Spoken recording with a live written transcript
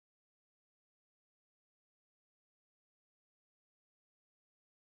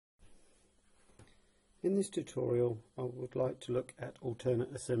In this tutorial I would like to look at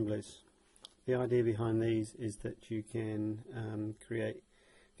alternate assemblies. The idea behind these is that you can create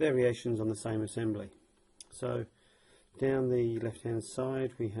variations on the same assembly. So down the left hand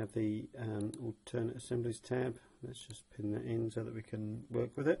side we have the alternate assemblies tab. Let's just pin that in so that we can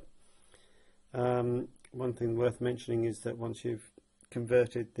work with it. One thing worth mentioning is that once you've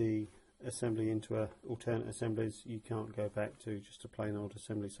converted the assembly into alternate assemblies, you can't go back to just a plain old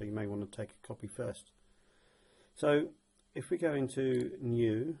assembly, so you may want to take a copy first. So if we go into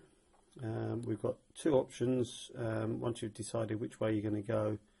new, we've got two options. Once you've decided which way you're going to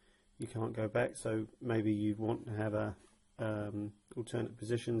go, you can't go back, so maybe you want to have alternate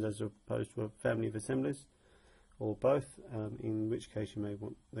positions as opposed to a family of assemblies, or both, in which case you may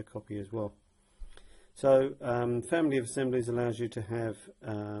want the copy as well. So family of assemblies allows you to have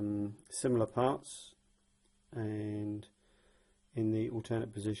similar parts, and in the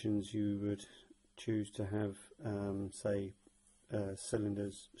alternate positions you would choose to have say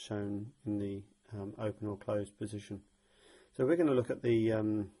cylinders shown in the open or closed position. So we're going to look at the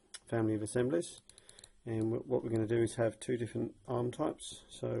family of assemblies, and what we're going to do is have two different arm types.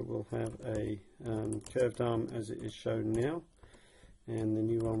 So we'll have a curved arm as it is shown now, and the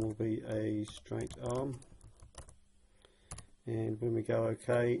new one will be a straight arm, and when we go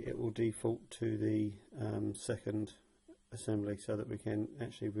OK it will default to the second assembly so that we can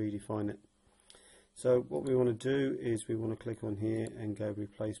actually redefine it. So what we want to do is we want to click on here and go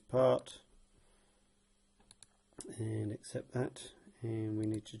replace part and accept that, and we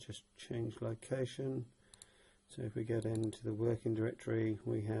need to just change location. So if we go down into the working directory,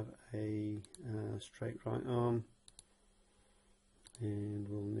 we have a straight right arm, and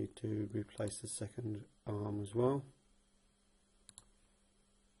we'll need to replace the second arm as well.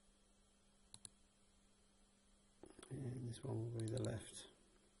 And this one will be the left.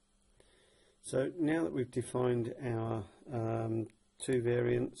 So now that we've defined our two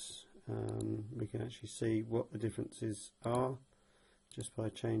variants, we can actually see what the differences are just by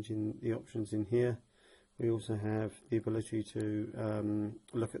changing the options in here. We also have the ability to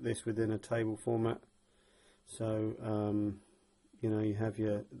look at this within a table format. So you know, you have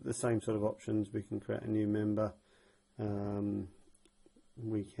the same sort of options. We can create a new member,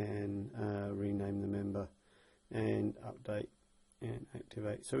 we can rename the member and update and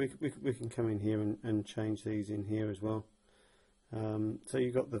activate. So we can come in here and change these in here as well. So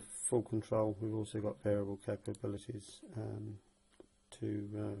you've got the full control. We've also got variable capabilities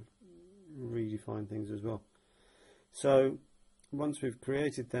to redefine things as well. So once we've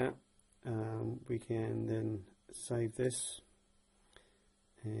created that, we can then save this,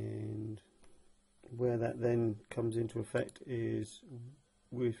 and where that then comes into effect is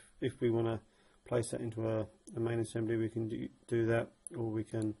if we want to place that into a main assembly, we can do that, or we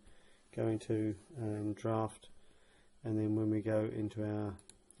can go into draft, and then when we go into our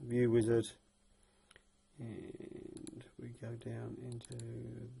view wizard and we go down into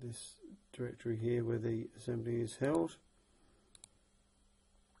this directory here where the assembly is held,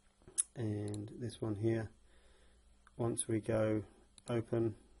 and this one here, once we go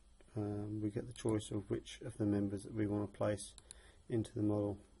open, we get the choice of which of the members that we want to place into the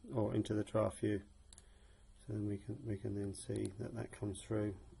model or into the draft view. So then we can then see that comes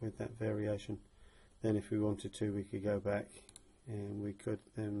through with that variation. Then if we wanted to, we could go back and we could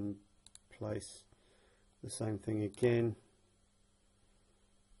then place the same thing again,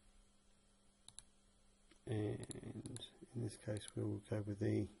 and in this case we'll go with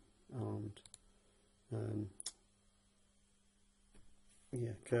the armed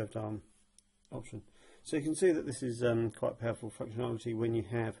curved arm option. So you can see that this is quite powerful functionality when you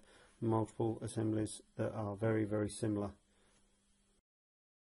have multiple assemblies that are very, very similar.